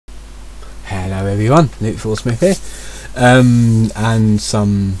Hello everyone, Luke Smith here, and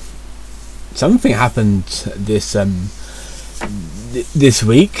something happened this this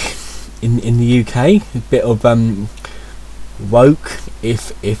week in the UK. A bit of woke,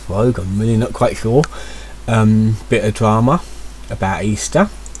 if woke, I'm really not quite sure. Bit of drama about Easter,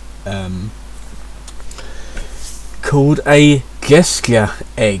 called a gesture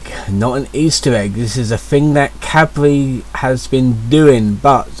egg, not an Easter egg. This is a thing that Cadbury has been doing,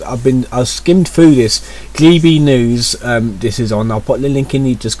 but I've skimmed through this GB news. This is on. I'll put the link in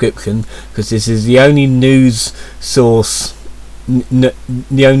the description because this is the only news source,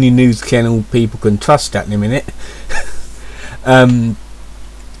 the only news channel people can trust at the minute.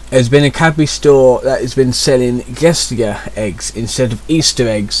 There's been a Cadbury store that has been selling gesture eggs instead of Easter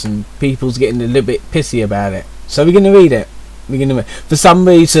eggs, and people's getting a little bit pissy about it. So we're going to read it. For some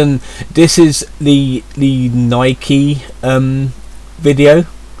reason, this is the Nike video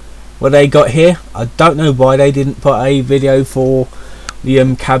what they got here. I don't know why they didn't put a video for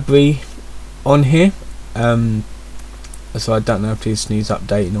the Cadbury on here. So I don't know if this needs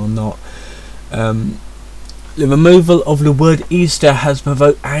updating or not. The removal of the word Easter has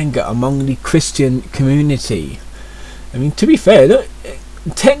provoked anger among the Christian community. I mean, to be fair, look,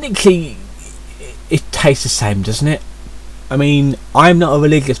 technically it tastes the same, doesn't it? I mean, I'm not a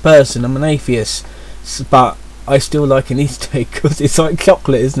religious person, I'm an atheist, but I still like an Easter egg because it's like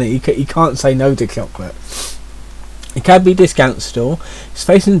chocolate, isn't it? You can't say no to chocolate. The Cadbury discount store is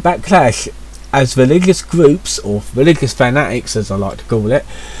facing backlash as religious groups, or religious fanatics as I like to call it,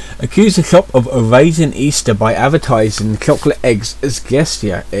 accuse the shop of erasing Easter by advertising chocolate eggs as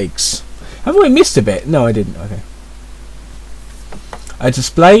gesture eggs. Have I missed a bit? No, I didn't. Okay. A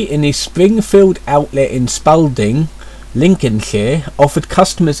display in the Springfield outlet in Spalding, Lincolnshire, offered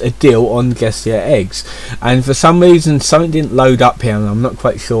customers a deal on gesture eggs, and for some reason something didn't load up here and I'm not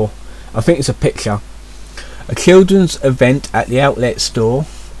quite sure. I think it's a picture. A children's event at the outlet store,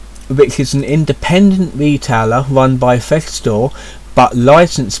 which is an independent retailer run by Fresh Store but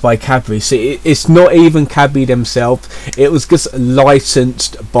licensed by Cadbury. So it's not even Cadbury themselves, it was just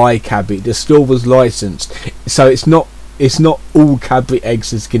licensed by Cadbury. The store was licensed, so it's not all Cadbury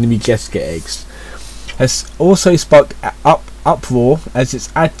eggs is going to be gesture eggs. Has also sparked uproar as its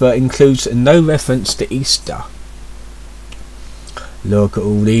advert includes no reference to Easter. Look at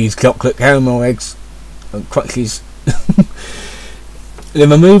all these chocolate caramel eggs and crunchies. The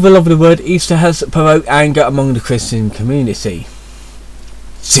removal of the word Easter has provoked anger among the Christian community.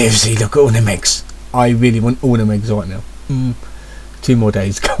 Seriously, look at all them eggs. I really want all them eggs right now. 2 more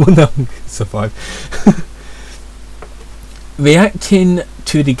days, come on, I'll survive. Reacting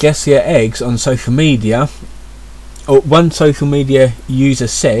to the gesture eggs on social media, one social media user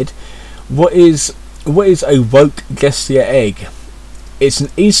said, what is a woke gesture egg? It's an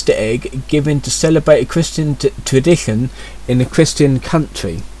Easter egg given to celebrate a Christian tradition in a Christian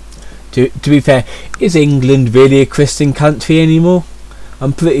country. To be fair, is England really a Christian country anymore?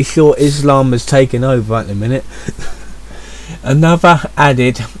 I'm pretty sure Islam has taken over at the minute. Another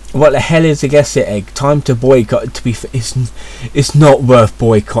added, what the hell is a gesture egg? Time to boycott. To be fair, it's not worth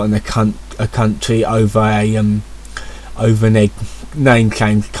boycotting a country over an egg name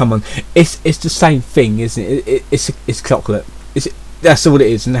change. Come on, it's the same thing, isn't it? It's chocolate. That's all it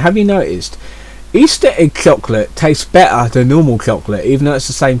is. And have you noticed, Easter egg chocolate tastes better than normal chocolate, even though it's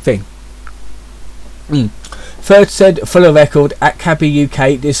the same thing. Third said, for the record, at Cadbury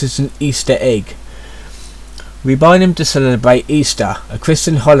UK, this is an Easter egg. We buy them to celebrate Easter, a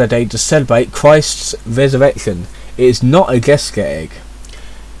Christian holiday to celebrate Christ's resurrection. It is not a gesture egg.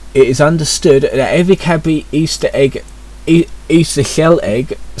 It is understood that every Cadbury Easter egg, Easter shell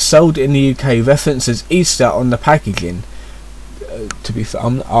egg sold in the UK references Easter on the packaging. To be fair,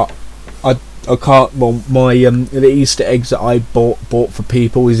 I can't. Well, my the Easter eggs that I bought for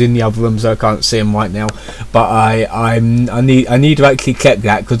people is in the other room, so I can't see them right now. But I need to actually check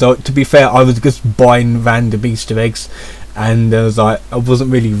that, because to be fair, I was just buying random Easter eggs, and I was like, I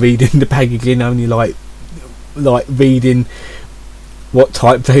wasn't really reading the packaging, only like reading what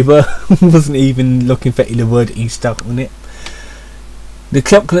type they were. Wasn't even looking for the word Easter on it. The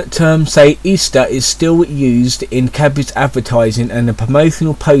chocolate term say Easter is still used in Cadbury's advertising, and the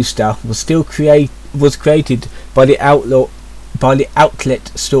promotional poster was created by the outlet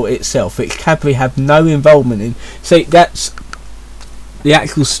store itself, which Cadbury have no involvement in. So that's the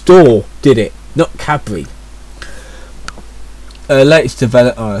actual store did it, not Cadbury. Latest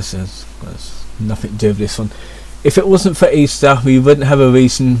development. That's nothing to do with this one. If it wasn't for Easter, we wouldn't have a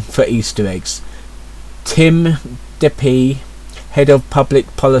reason for Easter eggs. Tim DeP, head of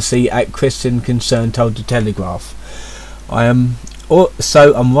public policy at Christian Concern, told the Telegraph. I am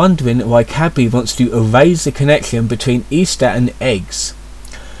So I'm wondering why Cadbury wants to erase the connection between Easter and eggs,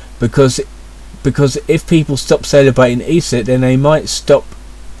 because if people stop celebrating Easter, then they might stop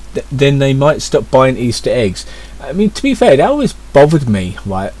buying Easter eggs. I mean, to be fair, that always bothered me,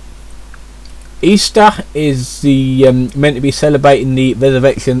 right? Easter is the meant to be celebrating the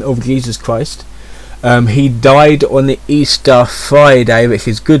resurrection of Jesus Christ. He died on the Easter Friday, which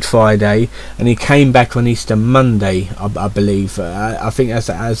is Good Friday, and he came back on Easter Monday, I believe. I think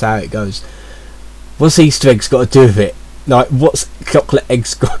that's how it goes. What's Easter eggs got to do with it? Like, what's chocolate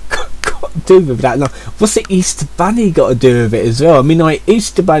eggs got to do with that? Like, what's the Easter bunny got to do with it as well? I mean, like,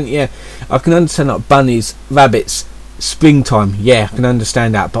 Easter bunny, yeah, I can understand, like, bunnies, rabbits, springtime, yeah, I can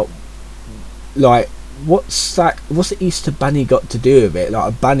understand that, but like, what's the Easter bunny got to do with it? Like,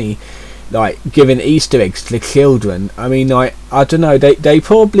 a bunny, like, giving Easter eggs to the children. I mean, like, I don't know, they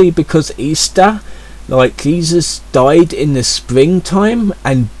probably, because Easter, like, Jesus died in the springtime,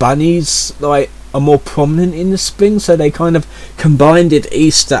 and bunnies, like, are more prominent in the spring, so they kind of combined it,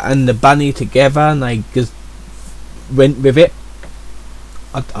 Easter and the bunny together, and they just went with it.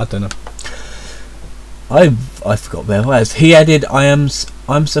 I don't know. I forgot where I was. He added, I'm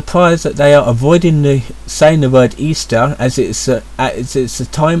surprised that they are avoiding saying the word Easter, as it's the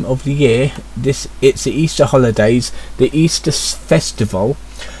time of the year. It's the Easter holidays, the Easter festival.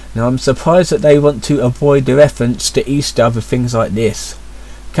 Now I'm surprised that they want to avoid the reference to Easter with things like this.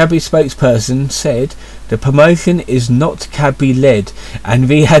 Cadbury spokesperson said the promotion is not Cadbury led, and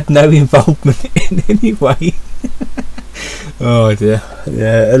we had no involvement in any way. Oh dear.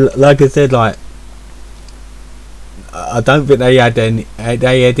 Yeah, like I said, like, I don't think they had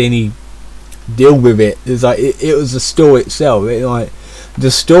any deal with it. It's like it was the store itself.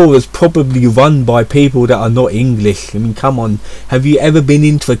 The store was probably run by people that are not English. I mean, come on, have you ever been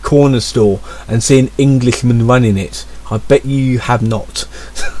into a corner store and seen Englishmen running it? I bet you have not.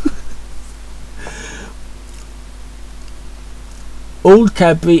 All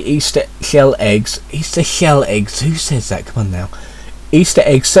Cadbury Easter shell eggs. Easter shell eggs. Who says that? Come on now. Easter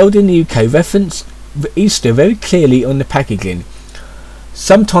eggs sold in the UK reference Easter very clearly on the packaging.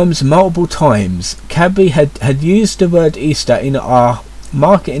 Sometimes multiple times. Cadbury had used the word Easter in our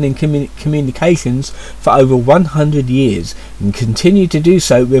marketing and communications for over 100 years, and continue to do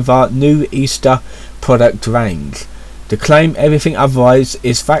so with our new Easter product range. To claim everything otherwise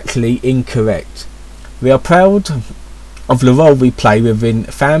is factually incorrect. We are proud of the role we play within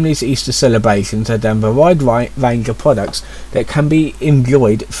families' Easter celebrations and a wide range of products that can be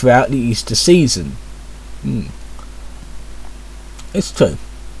enjoyed throughout the Easter season. It's true.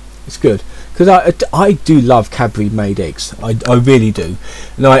 It's good, because I do love Cadbury made eggs. I really do.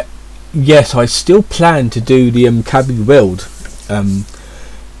 And yes, I still plan to do the Cadbury World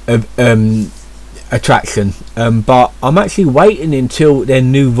attraction, but I'm actually waiting until their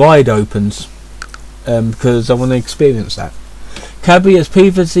new ride opens, because I want to experience that. Cadbury has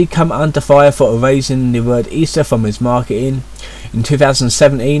previously come under fire for erasing the word Easter from its marketing. In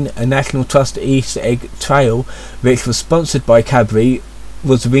 2017, a National Trust Easter Egg Trail, which was sponsored by Cadbury,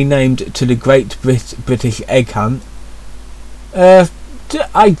 was renamed to the Great British Egg Hunt. I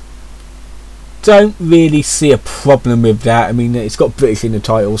don't really see a problem with that. I mean, it's got British in the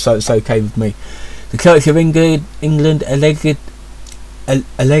title, so it's okay with me. The Church of England alleged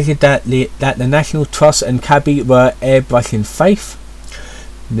that the National Trust and Cadbury were airbrushing faith.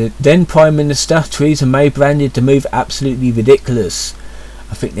 The then Prime Minister Theresa May branded the move absolutely ridiculous.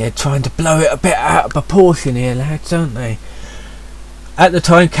 I think they're trying to blow it a bit out of proportion here, lads, don't they? At the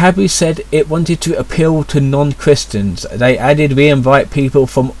time, Cadbury said it wanted to appeal to non-Christians. They added, "We invite people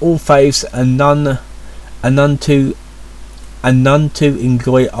from all faiths and none to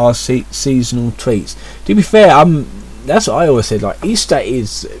enjoy our seasonal treats." To be fair, that's what I always said. Like, Easter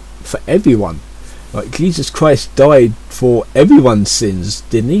is for everyone. Like, Jesus Christ died for everyone's sins,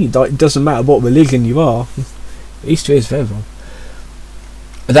 didn't he? Like, it doesn't matter what religion you are. Easter is for everyone.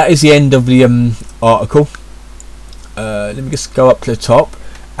 That is the end of the article. Let me just go up to the top,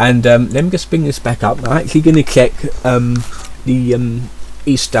 and let me just bring this back up. I'm actually going to check the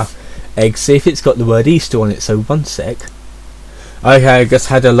Easter egg, see if it's got the word Easter on it. So one sec. Okay, I just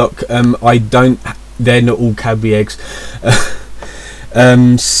had a look. They're not all Cadbury eggs.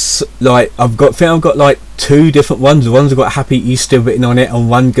 Like, I've got like two different ones. One's got Happy Easter written on it, and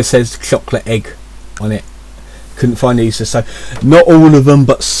one just says chocolate egg on it. Couldn't find Easter, so not all of them,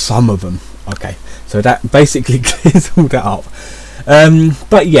 but some of them. Okay, so that basically clears all that up.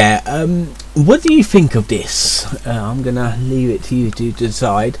 But yeah, what do you think of this? I'm gonna leave it to you to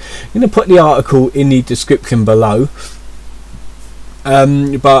decide. I'm gonna put the article in the description below.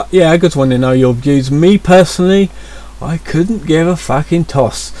 But yeah, I just want to know your views. Me personally, I couldn't give a fucking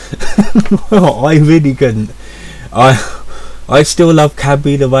toss. I really couldn't. I still love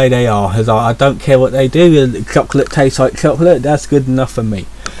Cadbury the way they are. As I don't care what they do. The chocolate tastes like chocolate. That's good enough for me.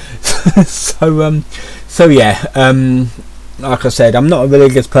 So yeah. Like I said, I'm not a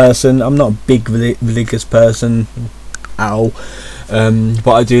religious person. I'm not a big religious person at all.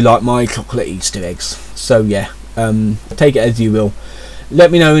 But I do like my chocolate Easter eggs. So yeah. Take it as you will. Let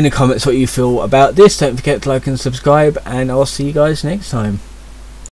me know in the comments what you feel about this. Don't forget to like and subscribe, and I'll see you guys next time.